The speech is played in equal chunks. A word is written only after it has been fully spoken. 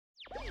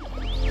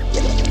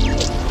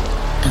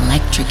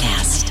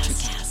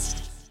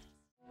Electrocast.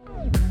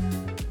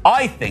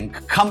 I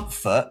think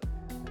comfort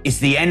is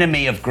the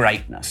enemy of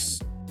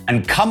greatness,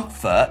 and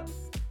comfort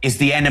is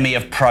the enemy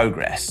of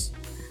progress.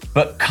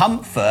 But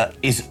comfort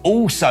is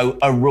also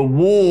a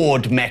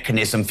reward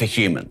mechanism for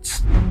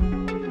humans.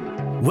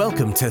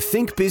 Welcome to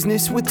Think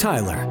Business with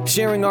Tyler,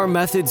 sharing our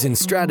methods and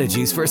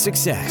strategies for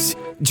success.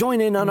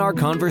 Join in on our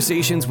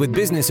conversations with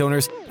business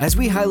owners as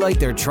we highlight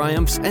their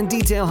triumphs and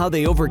detail how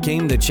they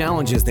overcame the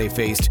challenges they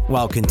faced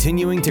while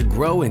continuing to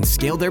grow and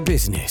scale their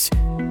business.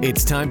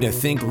 It's time to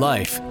think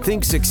life,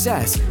 think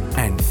success,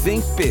 and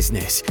think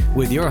business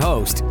with your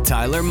host,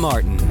 Tyler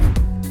Martin.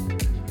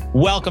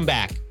 Welcome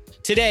back.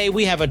 Today,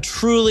 we have a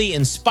truly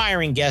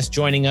inspiring guest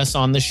joining us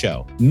on the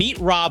show. Meet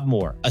Rob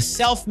Moore, a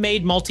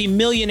self-made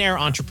multimillionaire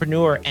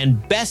entrepreneur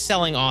and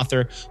best-selling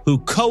author who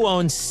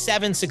co-owns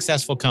 7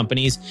 successful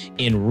companies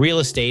in real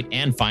estate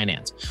and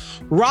finance.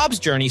 Rob's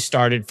journey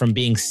started from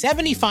being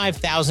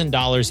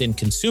 $75,000 in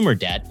consumer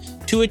debt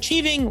to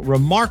achieving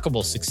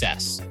remarkable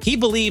success. He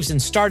believes in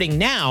starting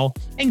now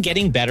and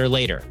getting better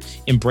later,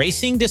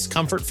 embracing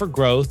discomfort for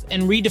growth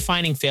and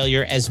redefining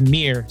failure as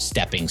mere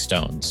stepping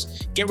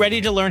stones. Get ready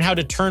to learn how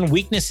to turn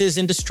weaknesses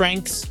into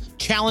strengths,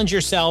 challenge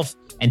yourself,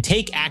 and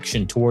take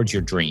action towards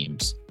your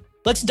dreams.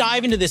 Let's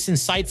dive into this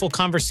insightful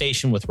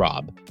conversation with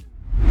Rob.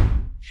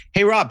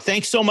 Hey, Rob,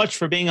 thanks so much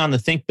for being on the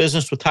Think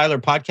Business with Tyler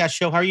podcast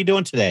show. How are you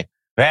doing today?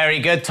 Very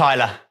good,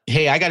 Tyler.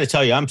 Hey, I got to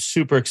tell you, I'm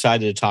super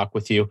excited to talk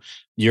with you.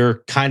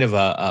 You're kind of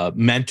a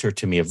mentor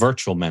to me, a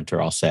virtual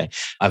mentor, I'll say.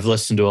 I've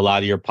listened to a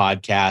lot of your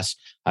podcasts.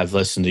 I've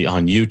listened to you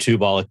on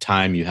YouTube all the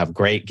time. You have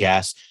great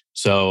guests.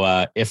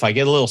 So if I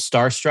get a little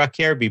starstruck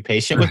here, be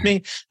patient with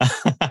me.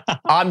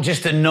 I'm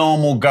just a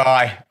normal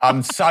guy.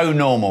 I'm so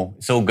normal.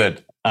 It's all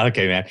good.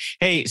 Okay, man.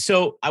 Hey,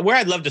 so where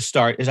I'd love to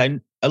start is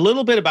a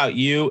little bit about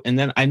you. And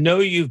then I know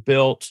you've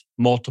built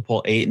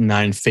multiple 8 and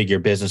 9 figure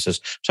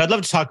businesses. So I'd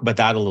love to talk about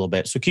that a little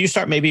bit. So can you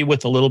start maybe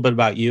with a little bit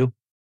about you?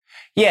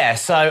 Yeah,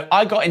 so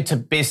I got into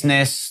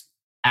business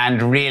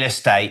and real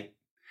estate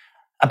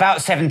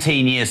about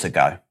 17 years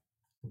ago.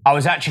 I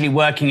was actually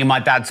working in my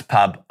dad's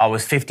pub. I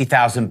was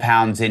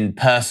 £50,000 in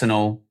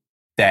personal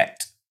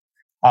debt.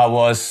 I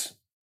was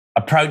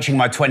approaching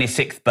my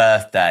 26th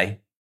birthday.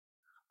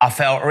 I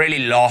felt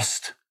really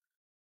lost.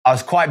 I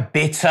was quite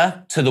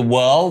bitter to the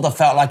world. I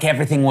felt like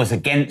everything was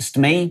against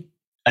me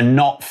and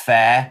not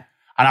fair.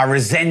 And I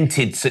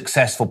resented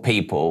successful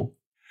people.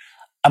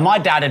 And my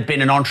dad had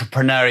been an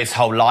entrepreneur his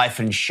whole life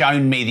and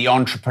shown me the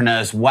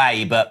entrepreneur's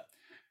way. But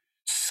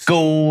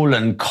school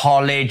and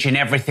college and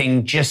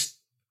everything just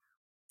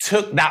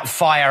took that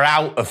fire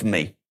out of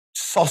me,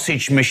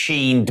 sausage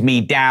machined me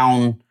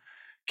down,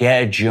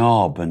 get a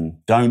job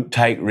and don't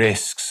take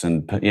risks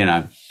and,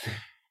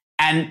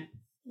 And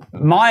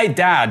my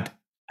dad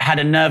had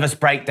a nervous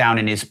breakdown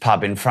in his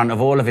pub in front of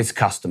all of his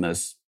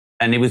customers,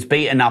 and he was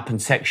beaten up and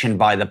sectioned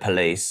by the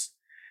police.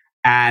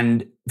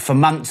 And for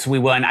months, we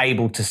weren't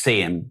able to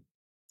see him.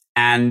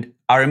 And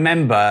I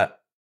remember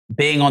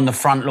being on the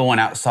front lawn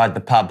outside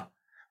the pub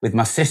with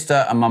my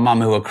sister and my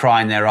mum, who were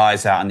crying their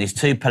eyes out, and these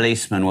 2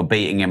 policemen were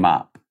beating him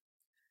up.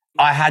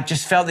 I had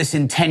just felt this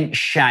intense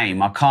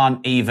shame. I can't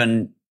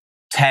even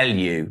tell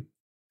you.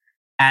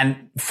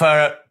 And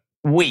for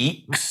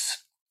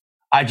weeks,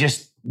 I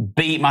just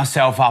beat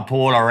myself up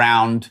all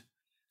around.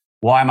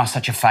 Why am I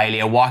such a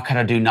failure? Why could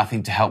I do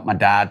nothing to help my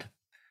dad?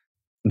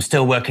 I'm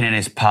still working in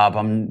his pub.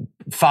 I'm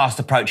fast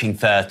approaching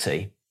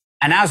 30.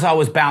 And as I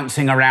was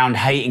bouncing around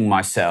hating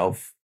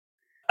myself,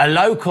 a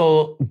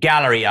local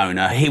gallery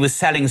owner, he was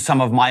selling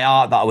some of my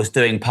art that I was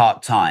doing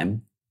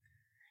part-time.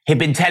 He'd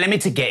been telling me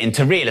to get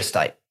into real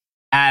estate.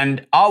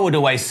 And I would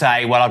always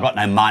say, well, I've got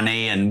no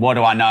money and what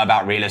do I know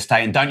about real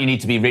estate? And don't you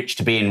need to be rich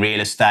to be in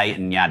real estate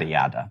and yada,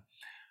 yada.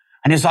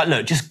 And he was like,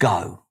 look, just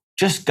go.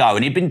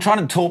 And he'd been trying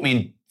to talk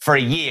me for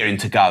a year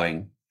into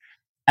going.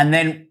 And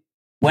then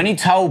when he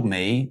told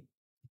me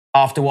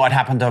after what had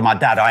happened to my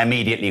dad, I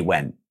immediately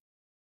went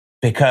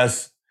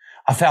because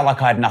I felt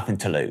like I had nothing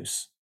to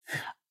lose.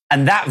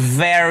 And that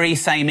very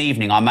same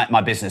evening, I met my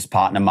business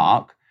partner,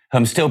 Mark, who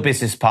I'm still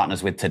business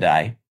partners with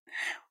today.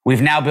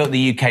 We've now built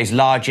the UK's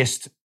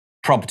largest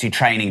property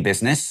training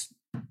business,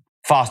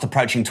 fast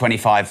approaching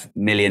 25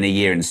 million a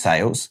year in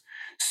sales,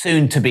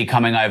 soon to be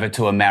coming over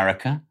to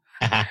America.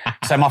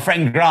 So my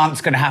friend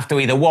Grant's going to have to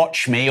either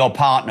watch me or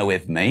partner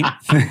with me.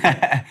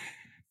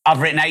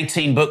 I've written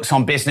 18 books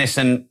on business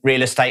and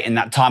real estate in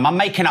that time. I'm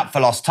making up for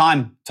lost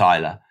time,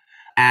 Tyler.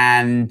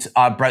 And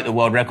I broke the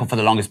world record for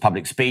the longest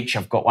public speech.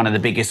 I've got one of the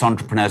biggest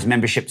entrepreneurs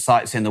membership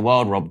sites in the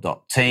world,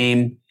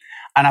 rob.team.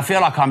 And I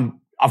feel like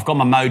I've got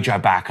my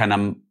mojo back and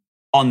I'm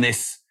on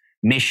this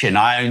mission.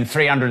 I own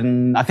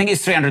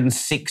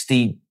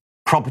 360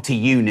 property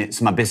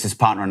units my business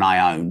partner and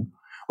I own.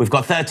 We've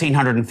got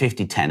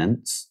 1,350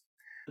 tenants.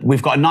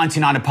 We've got a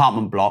 99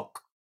 apartment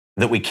block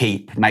that we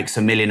keep, makes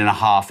 $1.5 million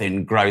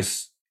in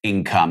gross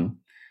income.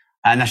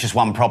 And that's just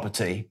one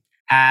property.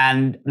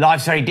 And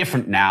life's very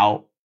different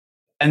now.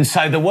 And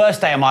so the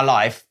worst day of my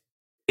life,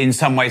 in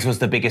some ways, was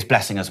the biggest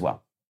blessing as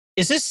well.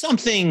 Is this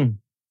something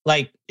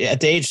like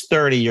at the age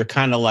 30, you're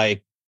kind of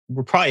like,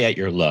 were probably at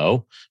your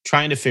low,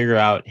 trying to figure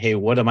out, hey,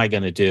 what am I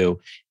going to do?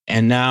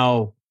 And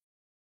now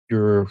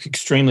you're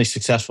extremely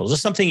successful. Is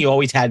this something you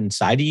always had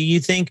inside of you, you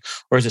think?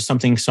 Or is it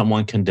something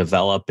someone can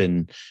develop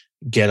and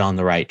get on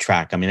the right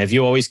track? I mean, have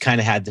you always kind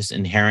of had this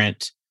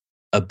inherent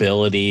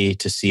ability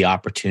to see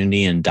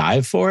opportunity and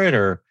dive for it?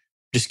 Or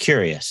just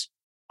curious?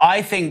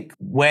 I think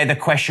where the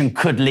question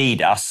could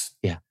lead us,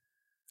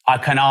 I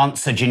can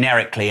answer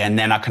generically and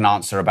then I can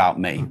answer about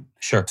me.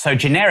 Sure. So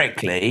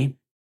generically,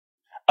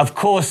 of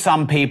course,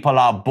 some people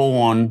are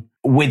born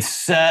with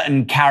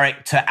certain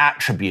character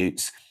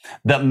attributes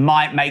that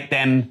might make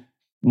them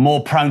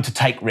more prone to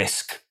take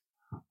risk,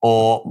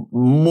 or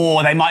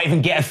more, they might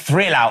even get a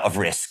thrill out of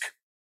risk.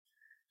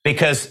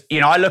 Because,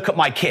 I look at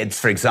my kids,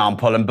 for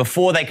example, and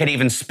before they could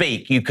even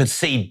speak, you could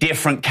see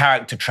different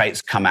character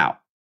traits come out.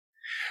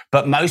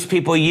 But most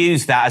people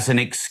use that as an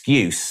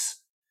excuse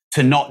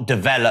to not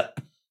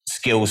develop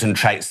skills and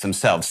traits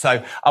themselves.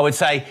 So I would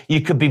say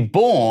you could be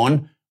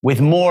born with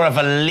more of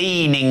a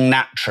leaning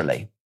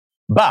naturally.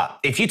 But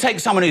if you take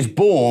someone who's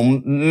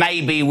born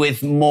maybe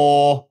with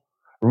more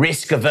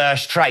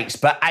risk-averse traits,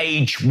 but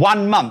age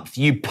 1 month,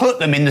 you put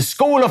them in the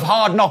school of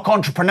hard knock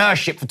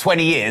entrepreneurship for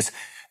 20 years,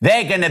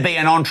 they're going to be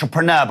an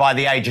entrepreneur by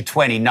the age of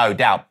 20, no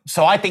doubt.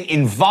 So I think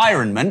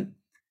environment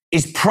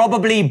is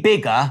probably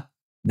bigger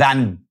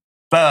than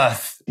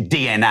birth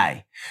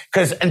DNA.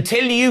 Because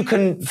until you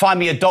can find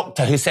me a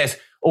doctor who says,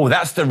 oh,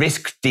 that's the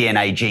risk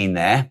DNA gene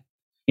there,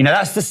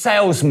 that's the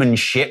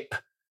salesmanship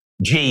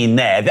gene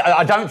there.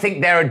 I don't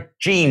think there are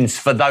genes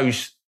for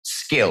those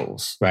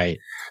skills. Right.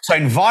 So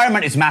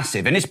environment is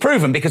massive. And it's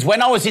proven because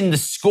when I was in the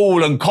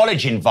school and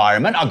college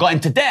environment, I got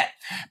into debt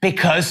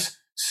because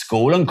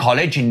school and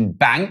college and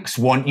banks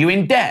want you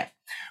in debt.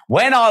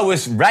 When I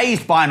was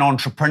raised by an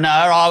entrepreneur,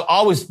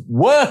 I was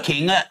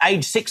working at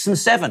age 6 and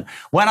 7.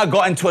 When I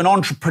got into an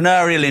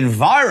entrepreneurial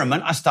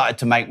environment, I started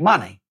to make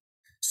money.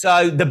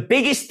 So the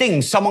biggest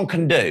thing someone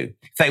can do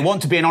if they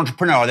want to be an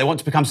entrepreneur or they want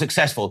to become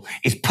successful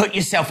is put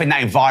yourself in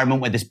that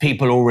environment where there's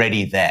people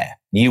already there.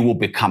 You will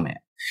become it.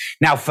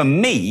 Now, for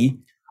me,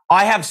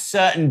 I have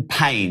certain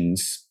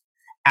pains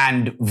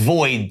and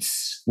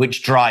voids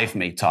which drive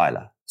me,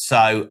 Tyler.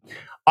 So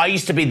I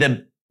used to be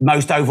the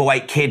most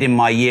overweight kid in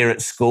my year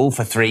at school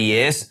for 3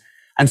 years.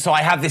 And so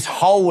I have this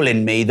hole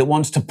in me that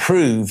wants to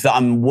prove that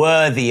I'm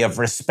worthy of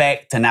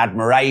respect and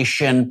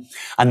admiration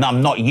and that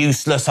I'm not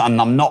useless and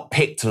I'm not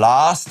picked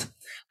last.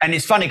 And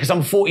it's funny because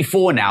I'm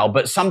 44 now,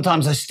 but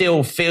sometimes I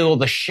still feel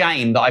the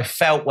shame that I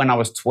felt when I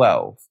was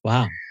 12.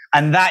 Wow.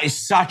 And that is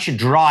such a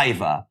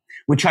driver,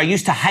 which I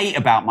used to hate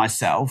about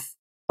myself.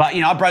 But,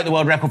 I broke the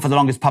world record for the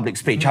longest public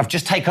speech. I've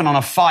just taken on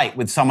a fight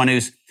with someone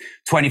who's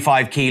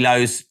 25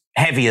 kilos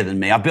heavier than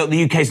me. I built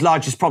the UK's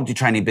largest property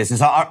training business.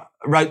 I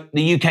wrote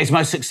the UK's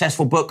most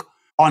successful book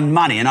on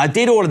money. And I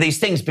did all of these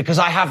things because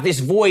I have this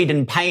void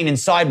and pain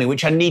inside me,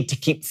 which I need to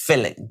keep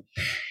filling.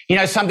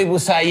 Some people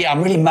say,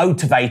 I'm really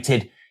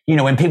motivated,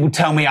 when people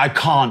tell me I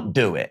can't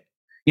do it.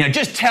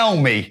 Just tell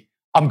me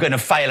I'm going to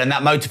fail and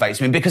that motivates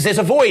me because there's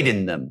a void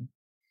in them.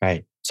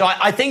 Right. So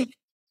I think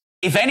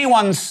if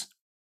anyone's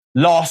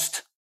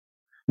lost,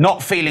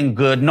 not feeling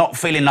good, not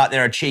feeling like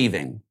they're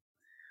achieving,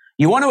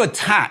 you want to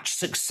attach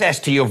success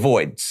to your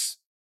voids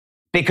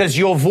because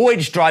your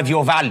voids drive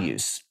your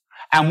values.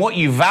 And what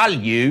you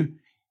value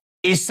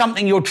is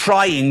something you're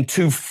trying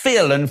to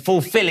fill and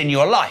fulfill in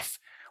your life.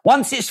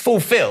 Once it's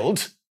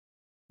fulfilled,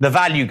 the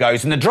value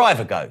goes and the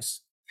driver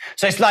goes.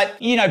 So it's like,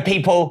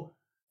 people,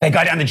 they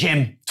go down the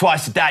gym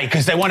twice a day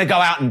because they want to go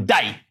out and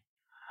date.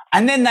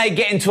 And then they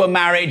get into a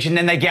marriage and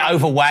then they get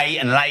overweight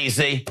and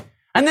lazy.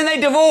 And then they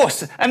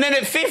divorce. And then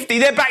at 50,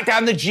 they're back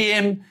down the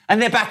gym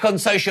and they're back on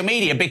social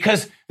media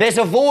because there's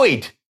a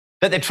void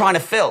that they're trying to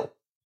fill.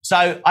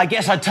 So I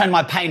guess I turn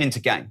my pain into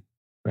gain.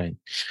 Right.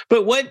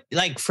 But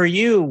for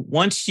you,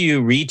 once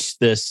you reach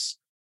this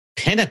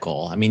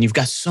pinnacle, I mean, you've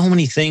got so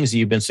many things that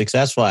you've been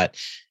successful at.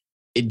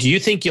 Do you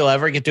think you'll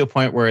ever get to a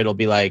point where it'll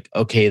be like,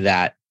 okay,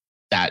 that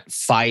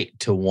fight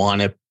to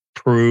want to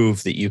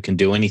prove that you can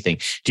do anything?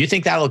 Do you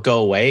think that'll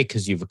go away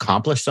because you've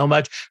accomplished so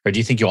much? Or do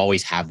you think you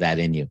always have that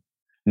in you?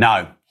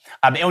 No,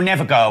 it'll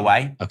never go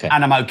away. Okay.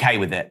 And I'm okay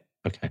with it.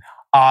 Okay.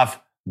 I've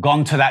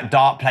gone to that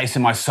dark place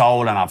in my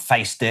soul and I've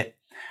faced it.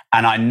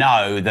 And I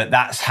know that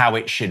that's how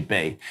it should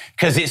be.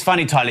 Because it's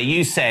funny, Tyler,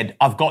 you said,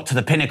 I've got to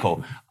the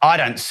pinnacle. I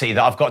don't see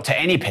that I've got to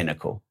any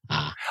pinnacle.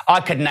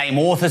 I could name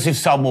authors who've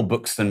sold more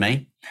books than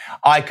me.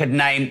 I could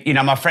name,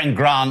 my friend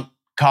Grant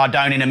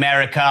Cardone in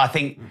America. I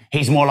think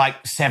he's more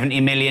like 70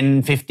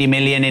 million, 50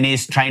 million in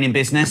his training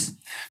business.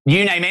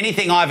 You name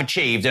anything I've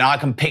achieved and I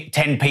can pick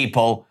 10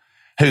 people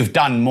who've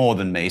done more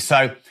than me.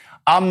 So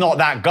I'm not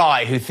that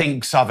guy who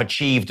thinks I've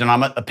achieved and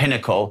I'm at the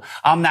pinnacle.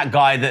 I'm that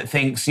guy that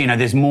thinks,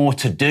 there's more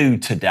to do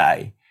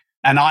today.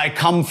 And I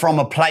come from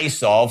a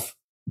place of,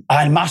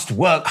 I must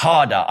work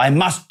harder. I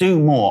must do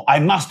more. I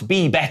must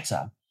be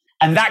better.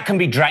 And that can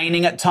be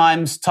draining at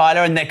times,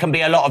 Tyler, and there can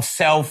be a lot of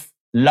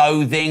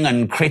self-loathing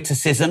and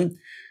criticism.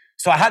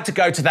 So I had to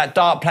go to that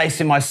dark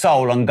place in my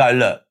soul and go,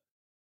 look,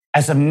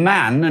 as a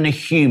man and a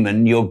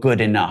human, you're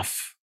good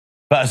enough.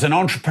 But as an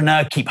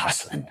entrepreneur, keep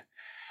hustling.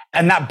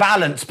 And that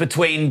balance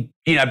between,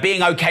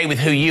 being okay with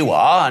who you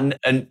are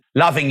and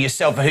loving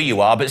yourself for who you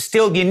are, but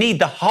still you need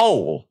the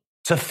whole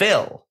to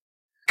fill.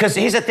 Because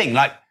here's the thing,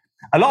 like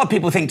a lot of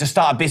people think to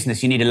start a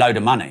business, you need a load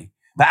of money.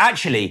 But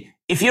actually,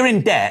 if you're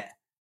in debt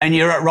and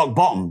you're at rock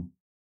bottom,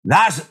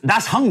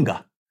 that's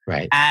hunger.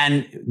 Right.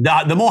 And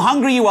the more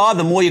hungry you are,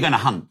 the more you're going to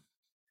hunt.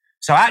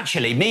 So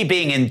actually, me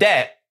being in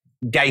debt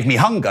gave me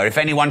hunger. If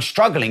anyone's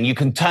struggling, you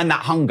can turn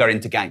that hunger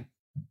into gain.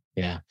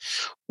 Yeah.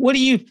 What do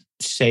you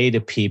say to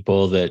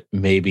people that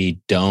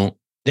maybe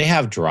they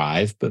have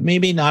drive, but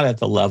maybe not at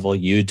the level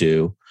you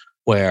do,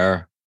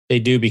 where they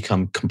do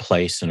become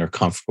complacent or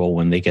comfortable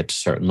when they get to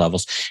certain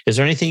levels? Is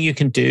there anything you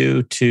can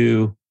do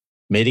to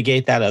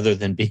mitigate that other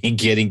than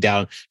getting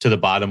down to the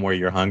bottom where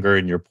you're hungry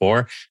and you're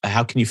poor?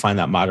 How can you find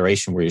that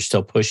moderation where you're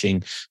still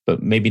pushing,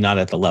 but maybe not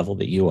at the level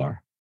that you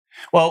are?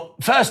 Well,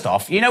 first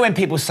off, when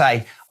people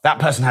say that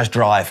person has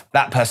drive,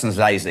 that person's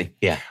lazy.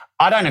 Yeah.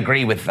 I don't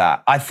agree with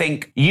that. I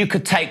think you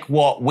could take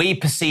what we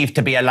perceive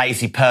to be a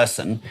lazy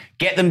person,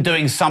 get them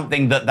doing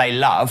something that they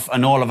love,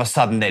 and all of a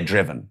sudden they're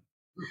driven.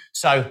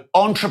 So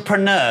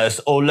entrepreneurs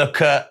all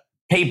look at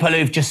people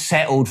who've just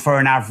settled for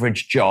an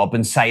average job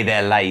and say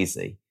they're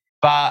lazy.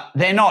 But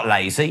they're not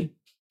lazy.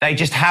 They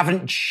just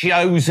haven't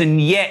chosen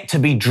yet to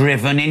be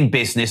driven in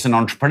business and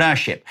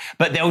entrepreneurship.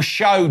 But they'll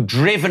show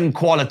driven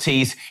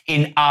qualities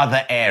in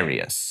other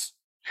areas.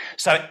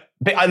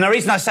 And the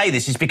reason I say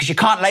this is because you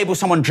can't label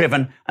someone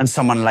driven and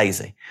someone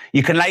lazy.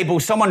 You can label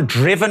someone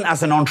driven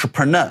as an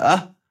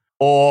entrepreneur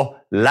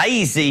or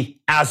lazy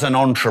as an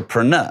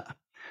entrepreneur.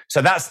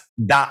 So that's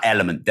that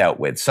element dealt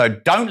with. So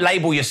don't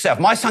label yourself.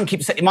 My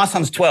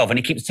son's 12 and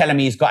he keeps telling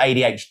me he's got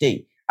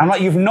ADHD. I'm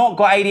like, you've not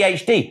got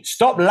ADHD.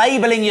 Stop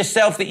labeling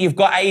yourself that you've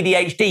got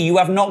ADHD. You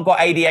have not got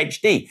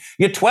ADHD.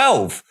 You're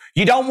 12.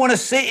 You don't want to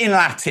sit in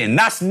Latin.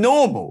 That's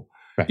normal.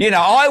 Right.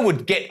 I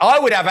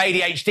would have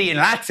ADHD in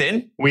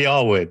Latin. We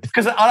all would.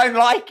 Because I don't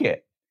like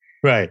it.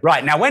 Right.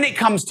 Right. Now, when it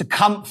comes to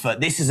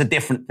comfort, this is a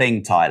different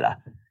thing, Tyler.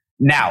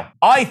 Now,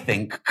 I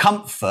think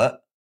comfort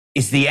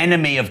is the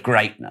enemy of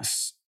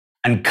greatness.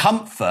 And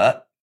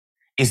comfort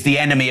is the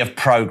enemy of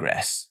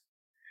progress.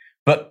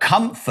 But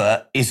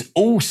comfort is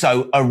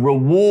also a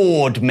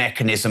reward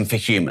mechanism for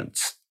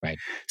humans. Right.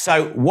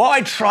 So what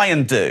I try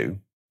and do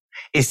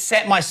is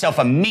set myself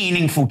a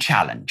meaningful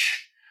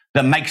challenge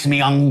that makes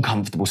me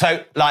uncomfortable.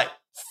 So like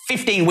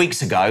 15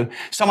 weeks ago,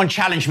 someone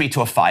challenged me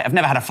to a fight. I've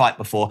never had a fight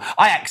before.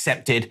 I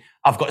accepted.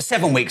 I've got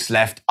 7 weeks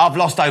left. I've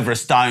lost over a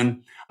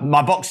stone.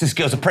 My boxing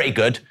skills are pretty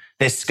good.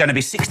 There's going to be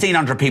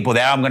 1,600 people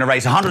there. I'm going to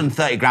raise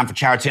 130 grand for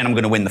charity and I'm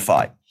going to win the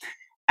fight.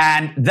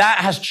 And that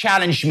has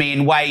challenged me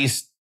in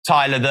ways,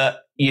 Tyler,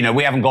 that,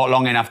 we haven't got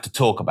long enough to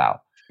talk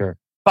about. Sure.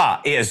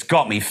 But it has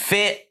got me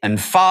fit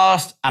and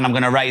fast, and I'm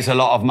going to raise a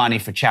lot of money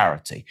for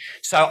charity.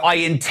 So I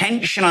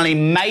intentionally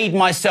made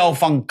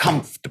myself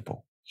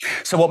uncomfortable.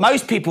 So what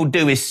most people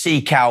do is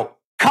seek out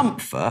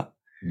comfort,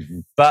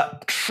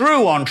 but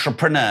true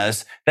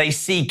entrepreneurs, they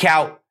seek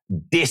out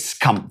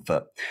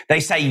discomfort. They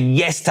say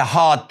yes to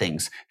hard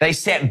things. They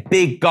set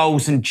big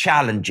goals and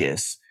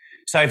challenges.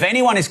 So if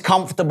anyone is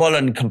comfortable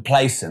and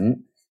complacent,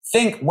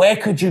 think, where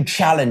could you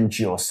challenge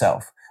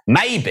yourself?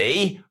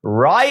 Maybe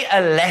write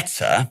a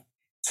letter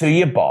to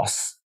your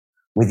boss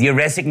with your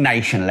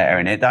resignation letter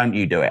in it. Don't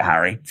you do it,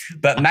 Harry.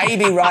 But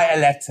maybe write a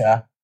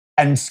letter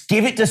and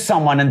give it to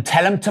someone and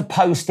tell them to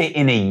post it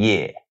in a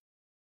year.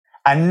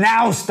 And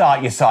now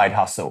start your side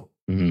hustle.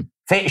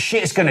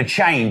 Shit's going to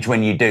change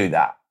when you do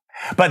that.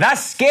 But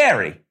that's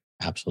scary.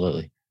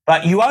 Absolutely.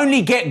 But you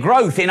only get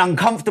growth in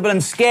uncomfortable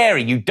and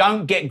scary. You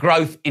don't get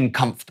growth in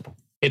comfortable.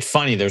 It's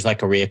funny. There's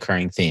like a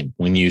reoccurring theme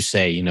when you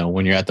say,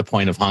 when you're at the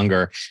point of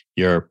hunger,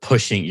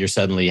 you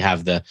suddenly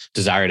have the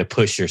desire to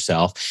push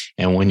yourself.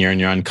 And when you're in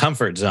your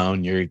uncomfort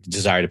zone, your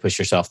desire to push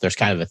yourself, there's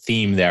kind of a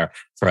theme there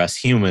for us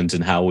humans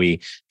and how we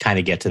kind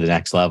of get to the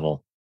next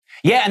level.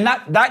 Yeah. And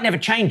that never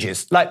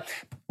changes. Like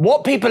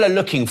what people are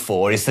looking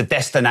for is the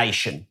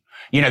destination.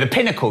 The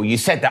pinnacle. You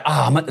said that,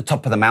 I'm at the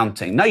top of the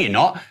mountain. No, you're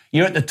not.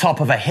 You're at the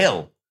top of a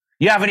hill.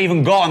 You haven't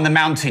even got on the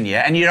mountain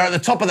yet. And you're at the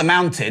top of the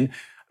mountain.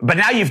 But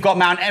now you've got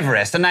Mount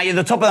Everest, and now you're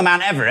at the top of the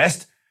Mount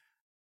Everest,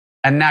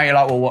 and now you're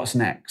like, well, what's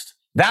next?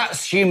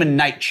 That's human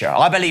nature.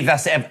 I believe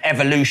that's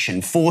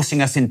evolution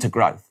forcing us into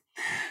growth.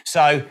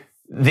 So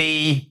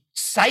the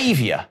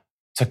savior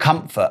to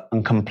comfort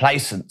and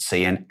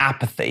complacency and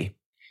apathy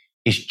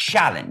is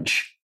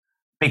challenge,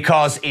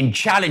 because in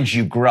challenge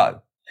you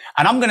grow.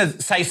 And I'm going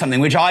to say something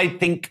which I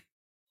think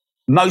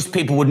most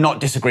people would not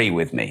disagree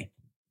with me.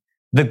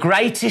 The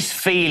greatest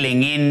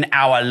feeling in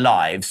our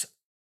lives,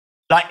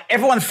 like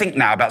everyone think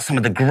now about some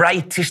of the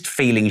greatest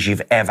feelings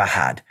you've ever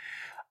had.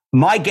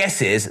 My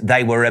guess is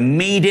they were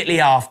immediately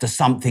after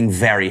something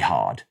very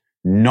hard,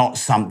 not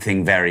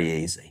something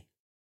very easy.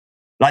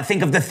 Like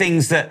think of the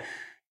things that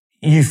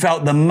you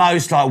felt the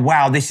most like,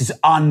 wow, this is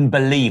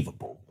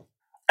unbelievable.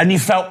 And you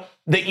felt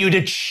that you'd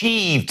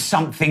achieved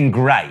something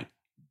great.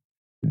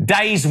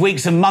 Days,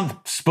 weeks, and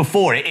months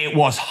before it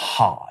was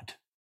hard.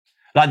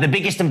 Like the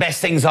biggest and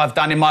best things I've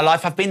done in my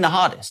life have been the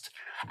hardest.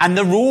 And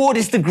the reward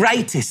is the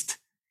greatest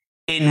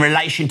in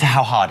relation to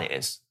how hard it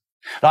is.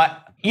 Like,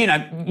 you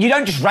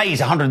don't just raise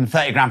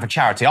 130 grand for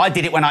charity. I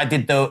did it when I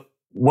did the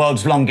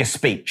world's longest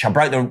speech. I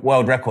broke the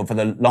world record for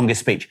the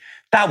longest speech.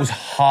 That was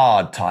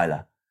hard,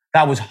 Tyler.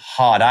 That was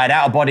hard. I had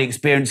out-of-body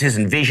experiences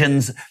and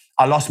visions.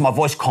 I lost my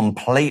voice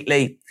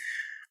completely.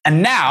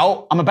 And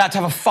now I'm about to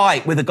have a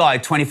fight with a guy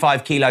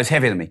 25 kilos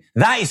heavier than me.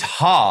 That is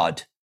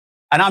hard.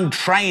 And I'm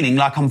training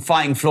like I'm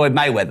fighting Floyd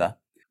Mayweather.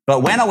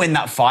 But when I win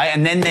that fight,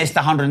 and then there's the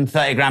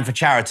 130 grand for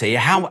charity,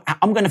 I'm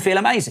going to feel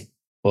amazing.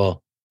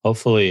 Well,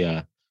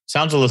 hopefully,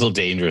 sounds a little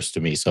dangerous to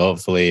me. So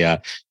hopefully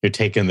you're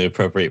taking the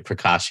appropriate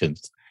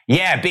precautions.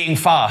 Yeah, being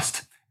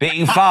fast.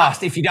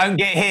 If you don't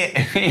get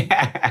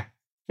hit.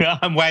 Yeah.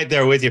 I'm right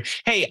there with you.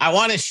 Hey, I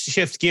want to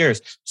shift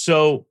gears.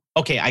 So,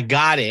 okay, I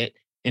got it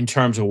in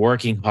terms of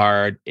working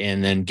hard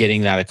and then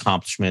getting that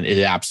accomplishment.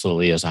 It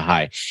absolutely is a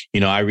high.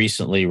 I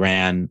recently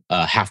ran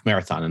a half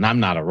marathon, and I'm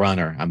not a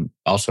runner. I'm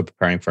also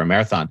preparing for a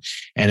marathon.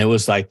 And it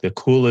was like the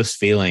coolest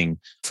feeling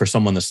for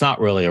someone that's not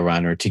really a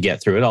runner to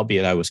get through it,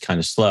 albeit I was kind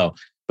of slow.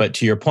 But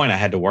to your point, I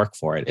had to work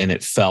for it. And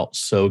it felt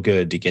so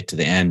good to get to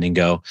the end and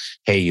go,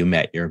 hey, you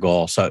met your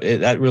goal. So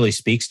that really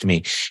speaks to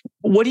me.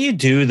 What do you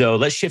do, though?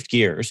 Let's shift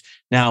gears.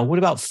 Now, what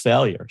about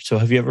failure? So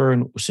have you ever,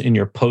 in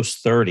your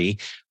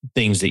post-30,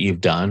 things that you've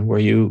done where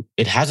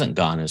it hasn't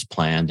gone as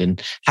planned? And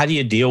how do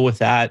you deal with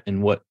that?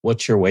 And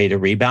what's your way to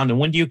rebound? And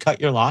when do you cut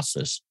your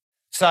losses?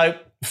 So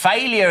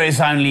failure is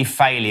only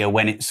failure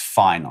when it's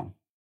final.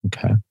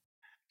 Okay.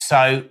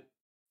 So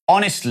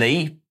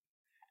honestly,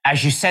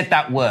 as you said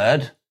that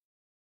word,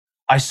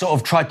 I sort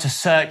of tried to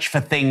search for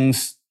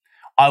things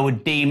I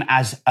would deem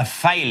as a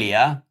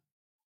failure,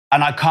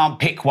 and I can't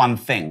pick one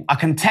thing. I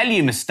can tell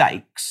you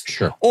mistakes,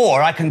 sure,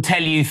 or I can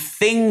tell you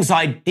things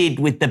I did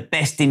with the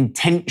best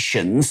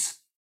intentions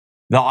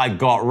that I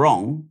got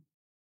wrong.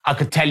 I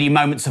could tell you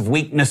moments of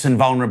weakness and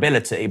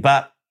vulnerability,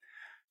 but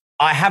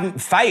I haven't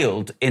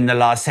failed in the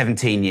last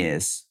 17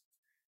 years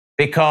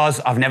because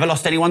I've never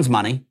lost anyone's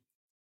money,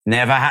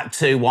 never had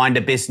to wind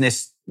a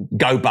business,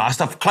 go bust.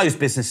 I've closed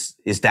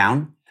businesses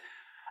down.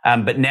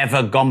 But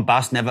never gone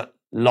bust, never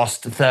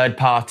lost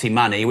third-party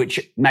money, which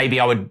maybe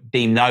I would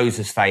deem those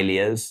as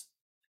failures.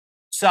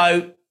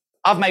 So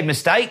I've made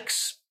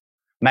mistakes,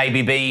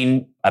 maybe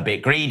been a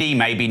bit greedy,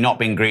 maybe not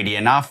been greedy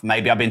enough,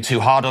 maybe I've been too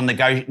hard on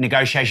the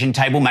negotiation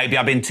table, maybe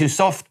I've been too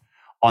soft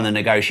on the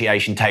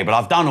negotiation table.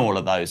 I've done all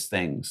of those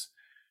things,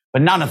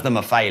 but none of them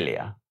are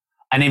failure.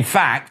 And in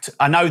fact,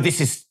 I know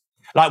this is,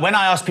 like when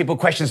I ask people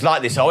questions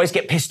like this, I always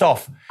get pissed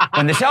off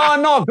when they say,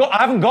 oh, no, I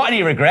haven't got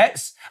any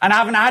regrets and I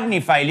haven't had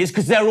any failures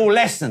because they're all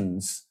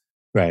lessons.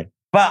 Right.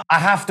 But I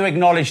have to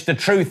acknowledge the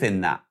truth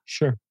in that.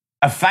 Sure.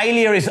 A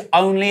failure is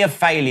only a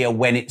failure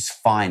when it's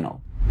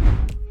final.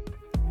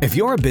 If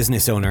you're a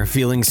business owner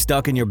feeling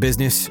stuck in your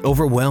business,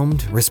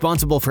 overwhelmed,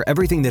 responsible for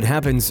everything that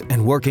happens,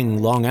 and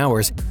working long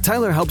hours,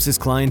 Tyler helps his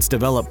clients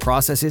develop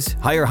processes,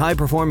 hire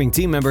high-performing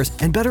team members,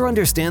 and better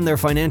understand their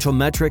financial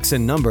metrics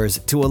and numbers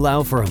to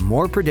allow for a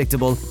more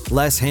predictable,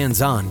 less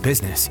hands-on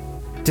business.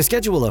 To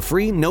schedule a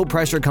free,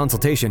 no-pressure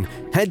consultation,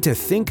 head to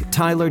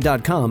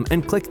thinktyler.com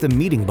and click the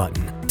meeting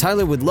button.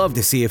 Tyler would love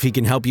to see if he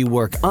can help you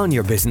work on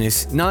your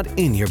business, not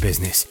in your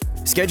business.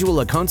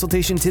 Schedule a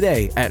consultation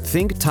today at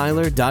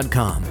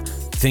thinktyler.com.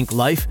 Think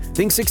life,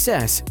 think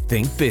success,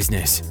 think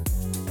business.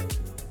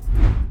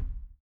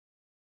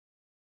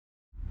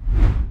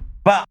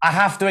 But I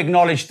have to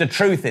acknowledge the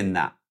truth in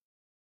that.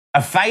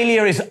 A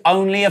failure is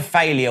only a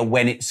failure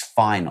when it's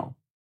final.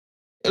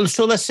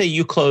 So let's say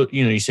you close,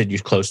 you said you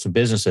closed some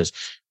businesses.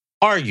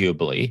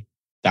 Arguably,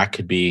 that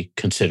could be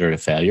considered a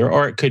failure,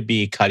 or it could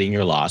be cutting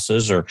your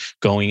losses or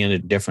going in a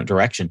different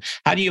direction.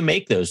 How do you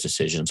make those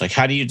decisions? Like,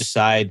 how do you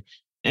decide?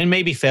 And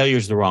maybe failure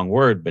is the wrong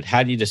word, but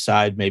how do you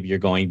decide maybe you're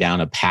going down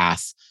a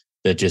path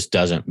that just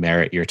doesn't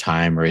merit your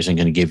time or isn't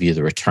going to give you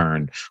the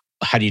return?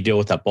 How do you deal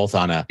with that both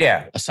on a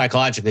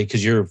psychologically,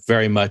 because you're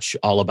very much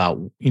all about,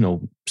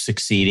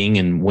 succeeding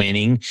and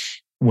winning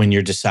when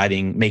you're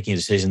making a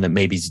decision that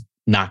maybe is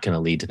not going to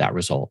lead to that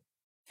result?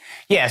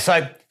 Yeah,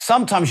 so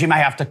sometimes you may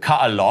have to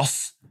cut a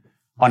loss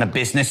on a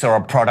business or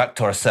a product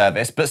or a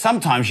service, but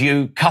sometimes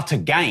you cut a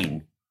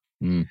gain.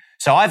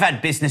 So I've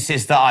had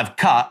businesses that I've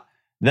cut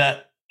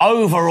that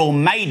overall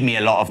made me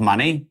a lot of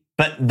money,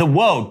 but the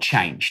world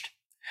changed.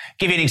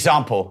 Give you an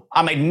example.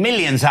 I made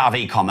millions out of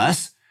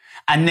e-commerce.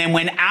 And then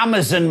when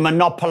Amazon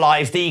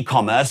monopolized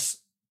e-commerce,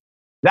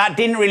 that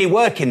didn't really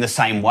work in the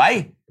same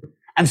way.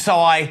 And so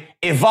I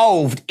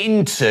evolved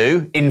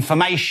into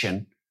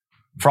information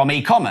from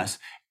e-commerce.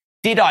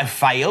 Did I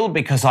fail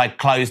because I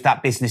closed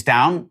that business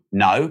down?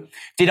 No.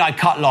 Did I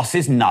cut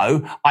losses?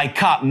 No. I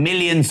cut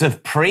millions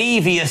of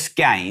previous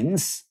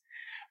gains,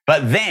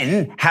 but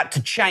then had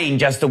to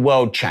change as the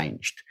world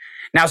changed.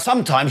 Now,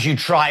 sometimes you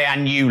try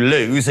and you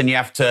lose and you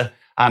have to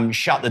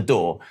shut the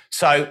door.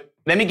 So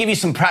let me give you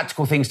some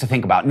practical things to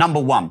think about. Number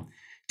one,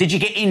 did you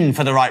get in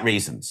for the right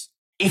reasons?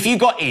 If you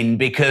got in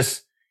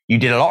because you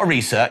did a lot of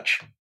research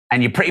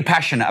and you're pretty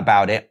passionate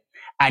about it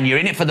and you're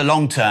in it for the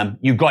long term,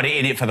 you got it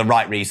in it for the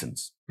right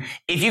reasons.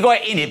 If you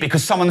got in it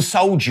because someone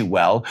sold you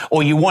well,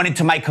 or you wanted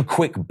to make a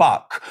quick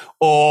buck,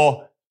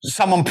 or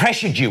someone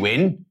pressured you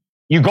in,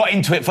 you got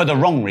into it for the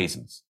wrong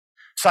reasons.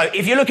 So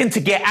if you're looking to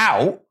get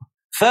out,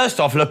 first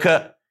off, look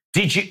at,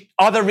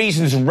 are the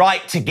reasons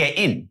right to get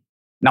in?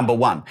 Number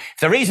one. If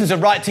the reasons are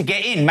right to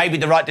get in, maybe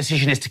the right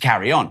decision is to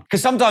carry on.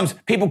 Because sometimes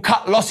people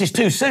cut losses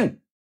too soon.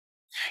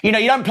 You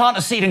don't plant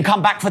a seed and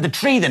come back for the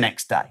tree the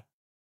next day.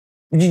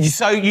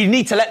 So you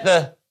need to let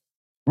the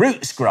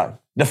roots grow,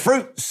 the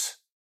fruits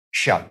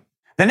show.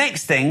 The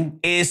next thing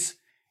is,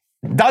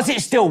 does it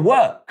still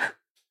work?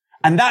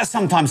 And that's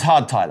sometimes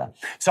hard, Tyler.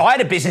 So I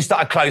had a business that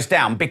I closed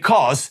down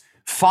because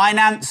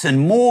finance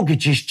and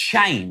mortgages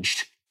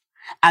changed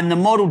and the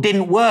model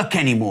didn't work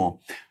anymore.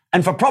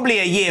 And for probably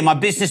a year, my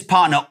business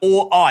partner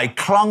or I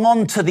clung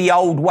on to the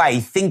old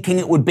way, thinking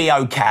it would be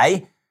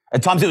okay.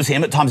 At times it was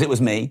him, at times it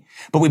was me.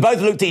 But we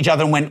both looked at each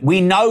other and went,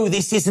 we know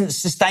this isn't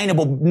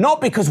sustainable,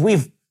 not because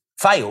we've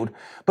failed,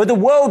 but the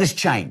world has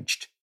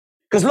changed.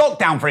 Because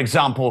lockdown, for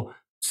example,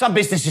 some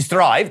businesses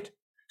thrived,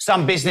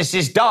 some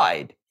businesses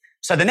died.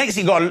 So the next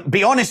thing you've got to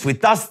be honest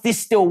with, does this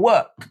still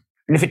work?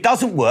 And if it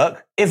doesn't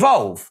work,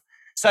 evolve.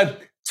 So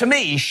to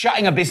me,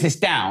 shutting a business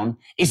down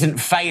isn't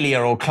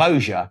failure or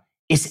closure,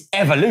 it's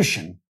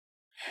evolution.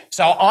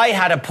 So I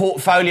had a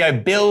portfolio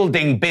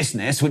building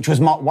business, which was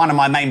one of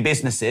my main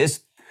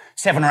businesses,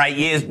 10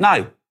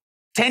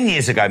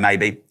 years ago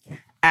maybe.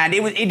 And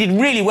it did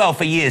really well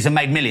for years and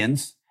made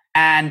millions,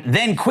 and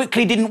then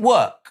quickly didn't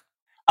work.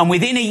 And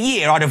within a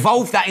year, I'd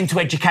evolved that into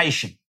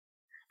education.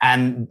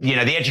 And,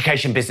 the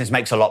education business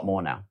makes a lot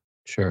more now.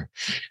 Sure.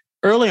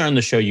 Earlier on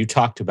the show, you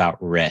talked about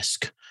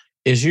risk.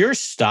 Is your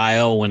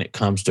style when it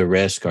comes to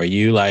risk, are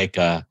you like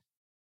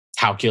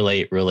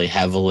calculate really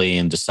heavily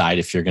and decide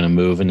if you're going to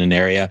move in an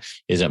area?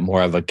 Is it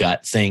more of a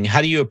gut thing?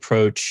 How do you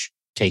approach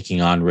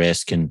taking on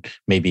risk and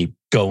maybe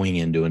going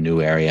into a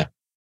new area?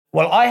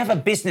 Well, I have a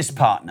business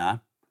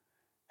partner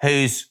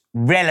who's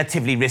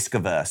relatively risk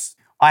averse.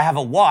 I have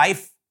a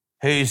wife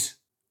who's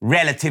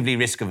relatively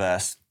risk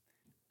averse.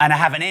 And I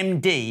have an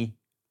MD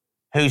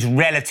who's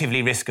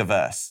relatively risk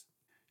averse.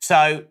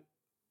 So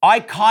I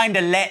kind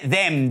of let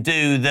them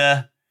do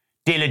the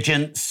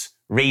diligence,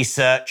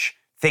 research,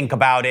 think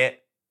about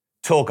it,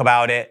 talk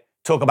about it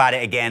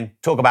again,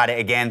 talk about it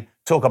again,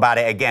 talk about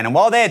it again. And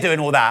while they're doing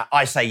all that,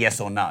 I say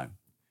yes or no.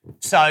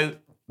 So,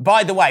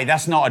 by the way,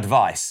 that's not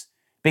advice,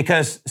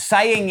 because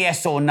saying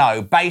yes or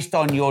no based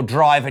on your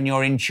drive and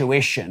your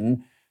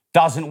intuition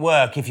doesn't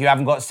work if you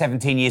haven't got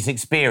 17 years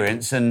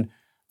experience and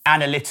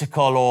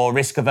analytical or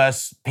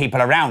risk-averse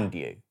people around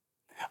you.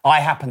 I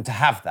happen to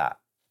have that.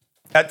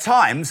 At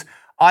times,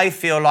 I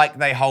feel like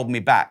they hold me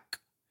back.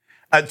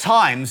 At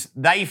times,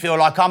 they feel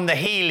like I'm the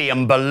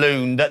helium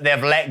balloon that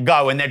they've let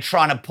go and they're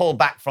trying to pull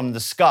back from the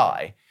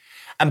sky.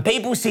 And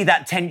people see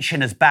that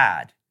tension as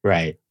bad.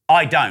 Right.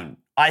 I don't.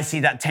 I see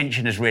that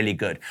tension as really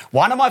good.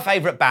 One of my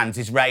favorite bands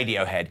is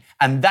Radiohead,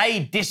 and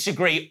they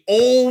disagree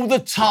all the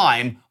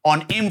time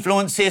on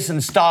influences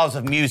and styles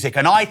of music,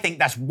 and I think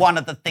that's one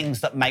of the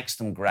things that makes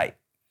them great.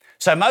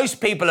 So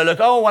most people are like,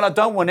 I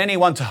don't want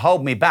anyone to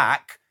hold me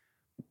back.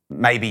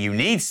 Maybe you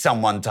need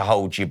someone to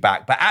hold you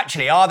back, but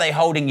actually, are they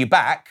holding you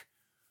back,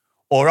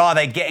 or are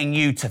they getting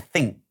you to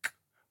think?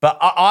 But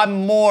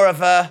I'm more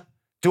of a,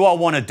 do I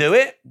want to do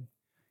it?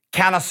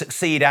 Can I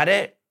succeed at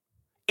it?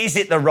 Is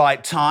it the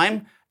right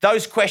time?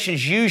 Those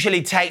questions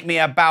usually take me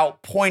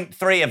about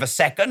 0.3 of a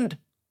second,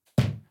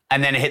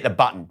 and then I hit the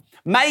button.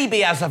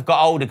 Maybe as I've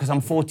got older, because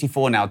I'm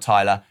 44 now,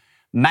 Tyler,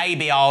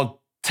 maybe I'll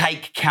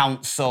take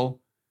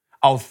counsel,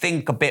 I'll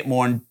think a bit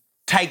more and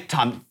take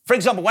time. For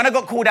example, when I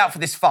got called out for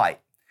this fight,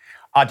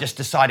 I just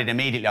decided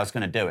immediately I was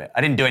going to do it.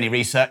 I didn't do any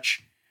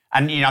research.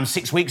 And, I'm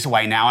 6 weeks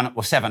away now,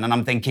 or 7, and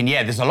I'm thinking,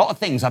 there's a lot of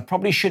things I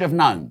probably should have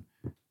known.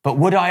 But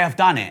would I have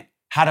done it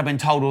had I been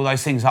told all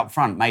those things up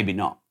front? Maybe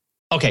not.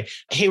 Okay.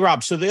 Hey,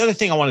 Rob. So the other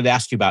thing I wanted to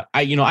ask you about,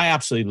 I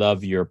absolutely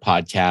love your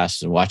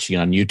podcast and watching it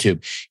on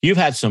YouTube. You've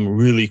had some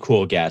really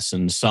cool guests,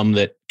 and some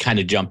that kind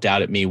of jumped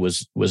out at me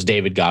was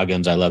David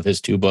Goggins. I love his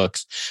 2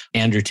 books.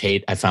 Andrew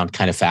Tate, I found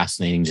kind of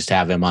fascinating just to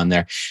have him on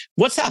there.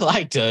 What's that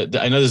like I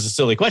know this is a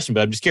silly question,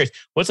 but I'm just curious.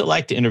 What's it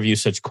like to interview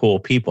such cool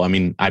people? I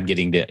mean, I'm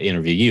getting to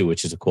interview you,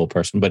 which is a cool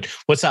person, but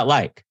what's that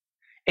like?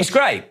 It's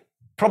great.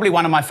 Probably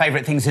one of my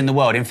favorite things in the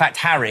world. In fact,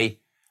 Harry,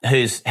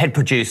 who's head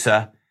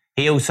producer,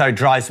 he also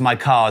drives my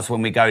cars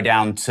when we go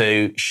down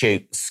to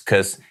shoots,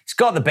 because he's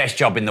got the best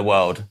job in the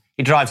world.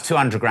 He drives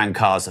 200 grand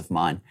cars of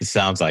mine. It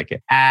sounds like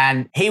it.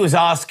 And he was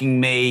asking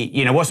me,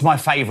 what's my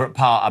favorite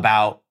part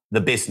about the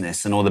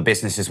business and all the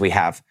businesses we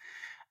have?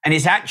 And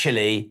it's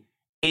actually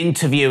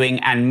interviewing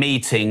and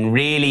meeting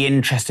really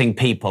interesting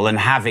people and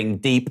having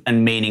deep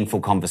and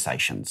meaningful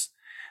conversations.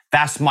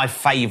 That's my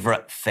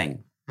favorite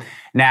thing.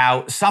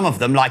 Now, some of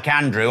them, like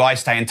Andrew, I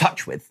stay in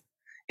touch with.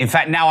 In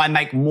fact, now I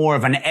make more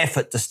of an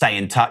effort to stay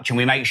in touch, and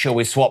we make sure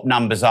we swap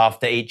numbers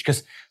after each,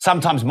 because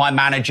sometimes my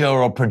manager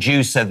or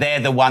producer, they're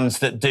the ones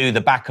that do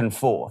the back and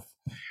forth.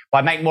 But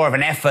I make more of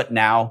an effort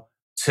now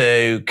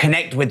to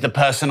connect with the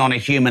person on a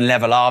human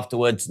level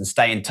afterwards and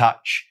stay in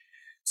touch.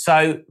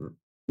 So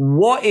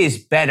what is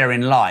better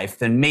in life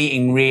than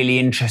meeting really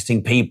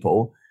interesting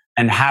people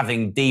and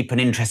having deep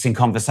and interesting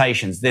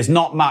conversations? There's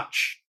not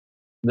much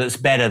that's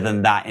better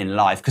than that in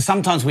life, because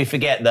sometimes we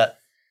forget that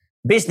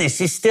business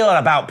is still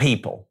about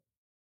people.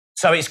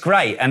 So it's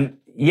great. And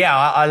yeah,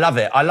 I love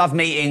it. I love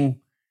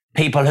meeting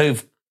people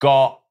who've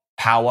got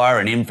power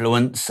and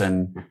influence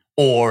and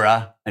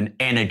aura and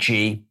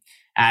energy.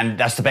 And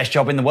that's the best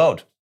job in the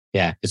world.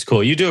 Yeah, it's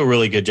cool. You do a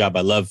really good job.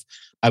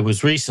 I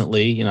was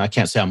recently, I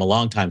can't say I'm a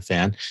longtime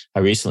fan. I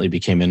recently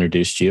became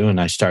introduced to you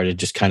and I started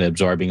just kind of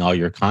absorbing all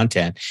your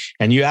content.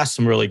 And you asked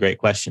some really great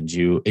questions.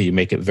 You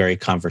make it very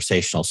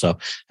conversational. So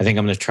I think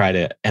I'm going to try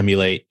to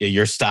emulate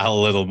your style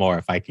a little more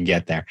if I can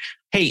get there.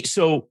 Hey,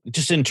 so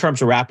just in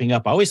terms of wrapping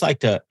up, I always like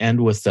to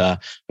end with a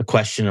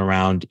question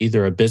around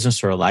either a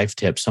business or a life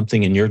tip,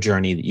 something in your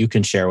journey that you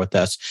can share with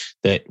us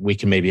that we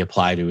can maybe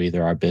apply to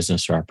either our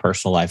business or our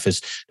personal life. Is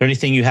there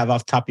anything you have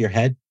off the top of your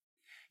head?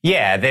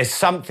 Yeah, there's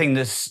something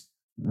that's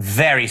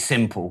very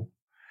simple.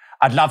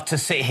 I'd love to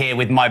sit here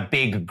with my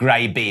big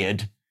grey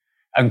beard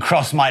and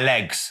cross my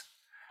legs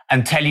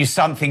and tell you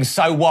something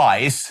so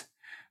wise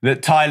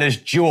that Tyler's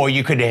jaw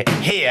you could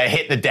hear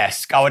hit the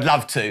desk. I would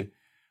love to.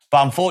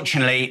 But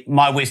unfortunately,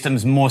 my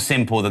wisdom's more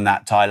simple than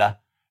that, Tyler.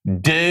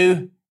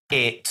 Do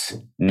it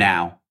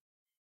now.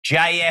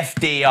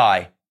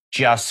 JFDI,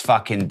 just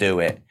fucking do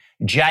it.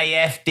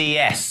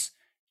 JFDS,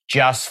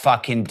 just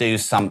fucking do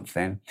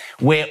something.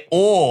 We're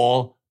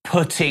all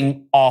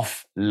putting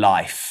off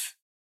life.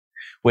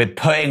 We're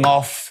putting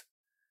off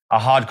a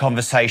hard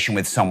conversation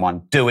with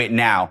someone. Do it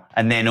now.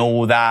 And then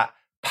all that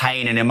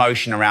pain and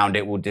emotion around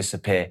it will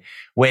disappear.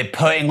 We're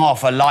putting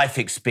off a life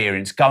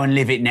experience. Go and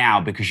live it now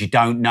because you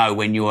don't know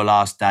when your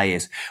last day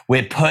is.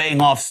 We're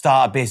putting off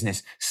start a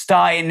business.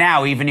 Start it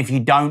now, even if you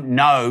don't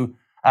know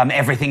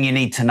everything you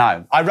need to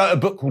know. I wrote a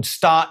book called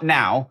Start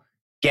Now,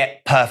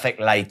 Get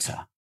Perfect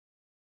Later.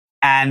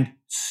 And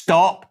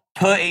stop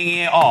putting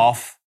it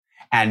off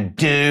and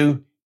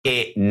do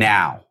it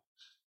now.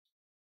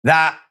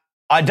 That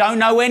I don't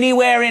know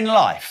anywhere in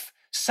life.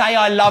 Say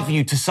I love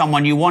you to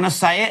someone, you want to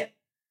say it,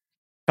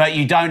 but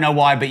you don't know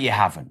why, but you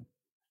haven't.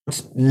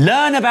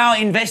 Learn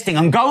about investing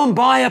and go and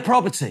buy a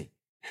property.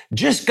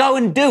 Just go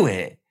and do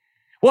it.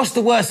 What's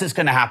the worst that's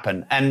going to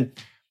happen? And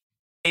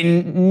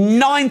in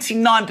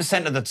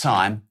 99% of the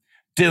time,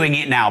 doing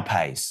it now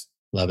pays.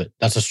 Love it.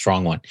 That's a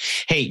strong one.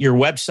 Hey, your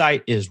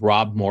website is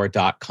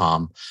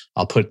robmoore.com.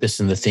 I'll put this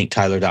in the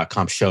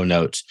thinktyler.com show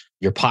notes.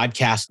 Your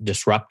podcast,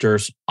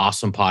 Disruptors,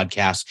 awesome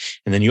podcast.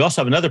 And then you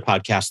also have another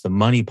podcast, the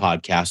Money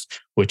Podcast,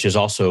 which is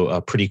also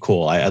pretty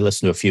cool. I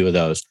listen to a few of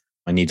those.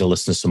 I need to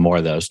listen to some more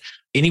of those.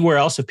 Anywhere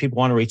else, if people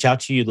want to reach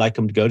out to you, you'd like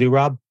them to go to,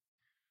 Rob?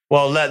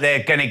 Well, look,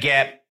 they're going to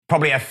get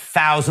probably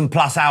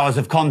 1,000+ hours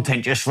of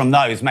content just from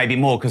those, maybe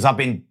more, because I've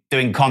been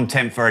doing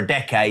content for a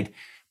decade.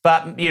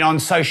 But, on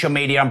social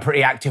media, I'm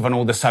pretty active on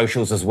all the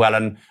socials as well.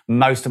 And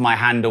most of my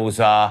handles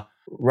are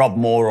Rob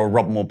Moore or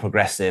Rob Moore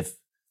Progressive.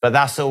 But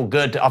that's all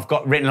good. I've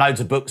written loads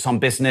of books on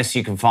business.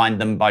 You can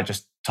find them by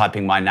just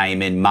typing my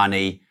name in,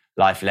 Money,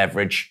 Life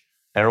Leverage.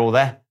 They're all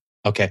there.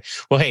 Okay.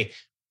 Well, hey,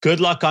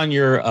 good luck on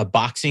your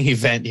boxing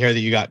event here that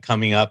you got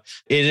coming up.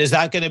 Is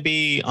that going to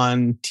be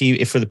on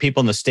TV for the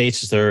people in the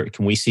States?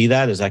 Can we see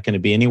that? Is that going to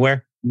be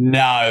anywhere?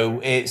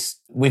 No,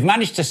 we've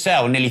managed to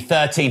sell nearly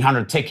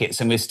 1,300 tickets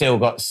and we've still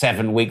got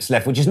 7 weeks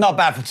left, which is not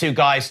bad for two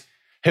guys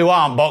who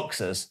aren't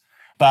boxers.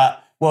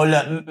 But, well,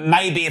 look,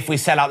 maybe if we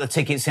sell out the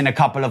tickets in a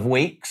couple of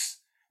weeks,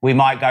 we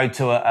might go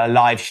to a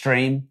live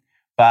stream.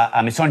 But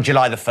it's on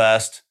July the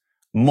 1st.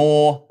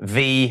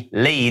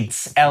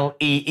 Leeds,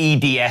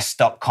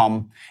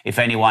 Leeds.com, if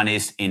anyone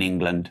is in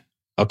England.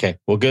 Okay.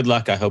 Well, good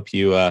luck. I hope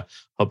you're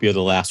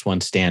the last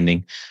one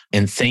standing.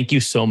 And thank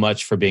you so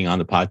much for being on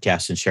the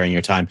podcast and sharing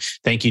your time.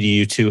 Thank you to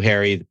you too,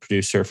 Harry, the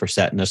producer, for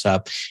setting us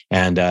up.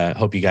 And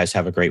hope you guys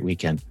have a great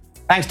weekend.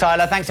 Thanks,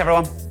 Tyler. Thanks,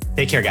 everyone.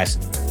 Take care, guys.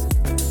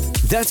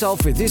 That's all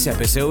for this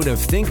episode of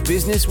Think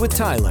Business with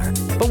Tyler.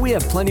 But we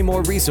have plenty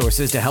more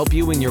resources to help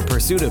you in your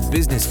pursuit of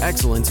business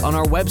excellence on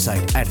our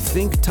website at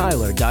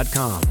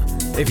thinktyler.com.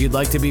 If you'd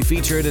like to be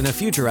featured in a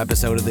future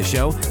episode of the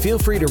show, feel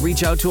free to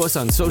reach out to us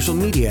on social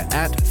media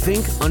at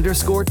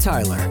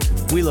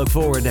think_Tyler. We look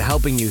forward to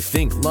helping you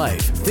think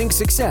life, think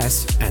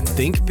success, and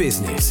think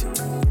business.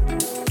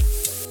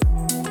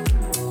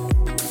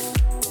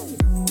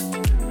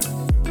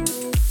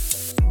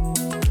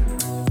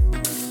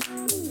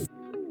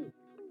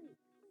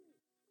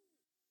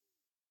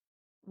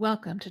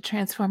 Welcome to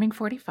Transforming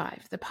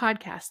 45, the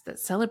podcast that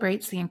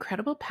celebrates the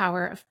incredible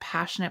power of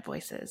passionate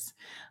voices.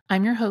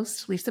 I'm your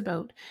host, Lisa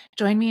Boat.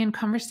 Join me in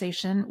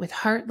conversation with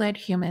heart-led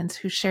humans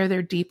who share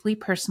their deeply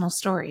personal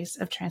stories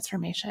of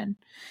transformation.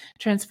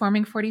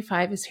 Transforming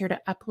 45 is here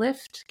to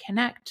uplift,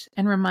 connect,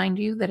 and remind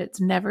you that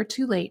it's never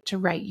too late to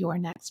write your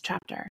next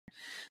chapter.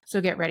 So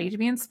get ready to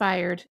be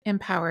inspired,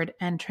 empowered,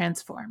 and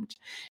transformed.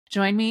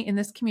 Join me in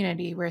this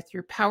community where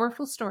through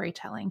powerful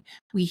storytelling,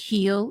 we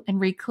heal and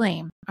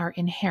reclaim our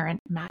inherent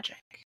magic.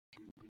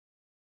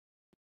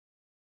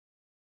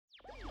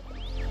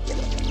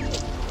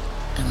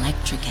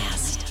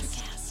 Electricast.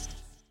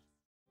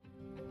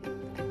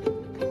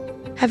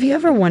 Have you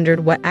ever wondered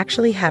what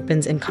actually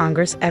happens in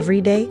Congress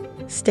every day?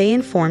 Stay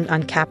informed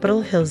on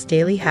Capitol Hill's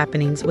daily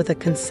happenings with a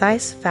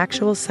concise,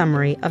 factual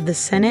summary of the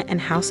Senate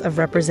and House of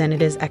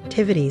Representatives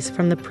activities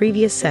from the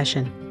previous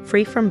session,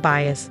 free from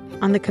bias,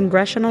 on the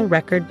Congressional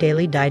Record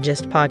Daily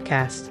Digest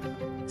podcast.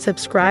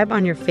 Subscribe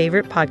on your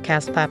favorite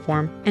podcast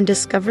platform and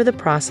discover the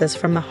process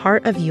from the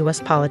heart of U.S.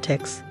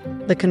 politics.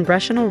 The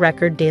Congressional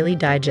Record Daily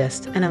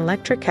Digest, an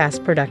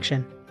Electricast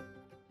production.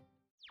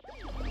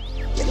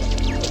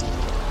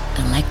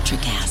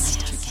 Electricast.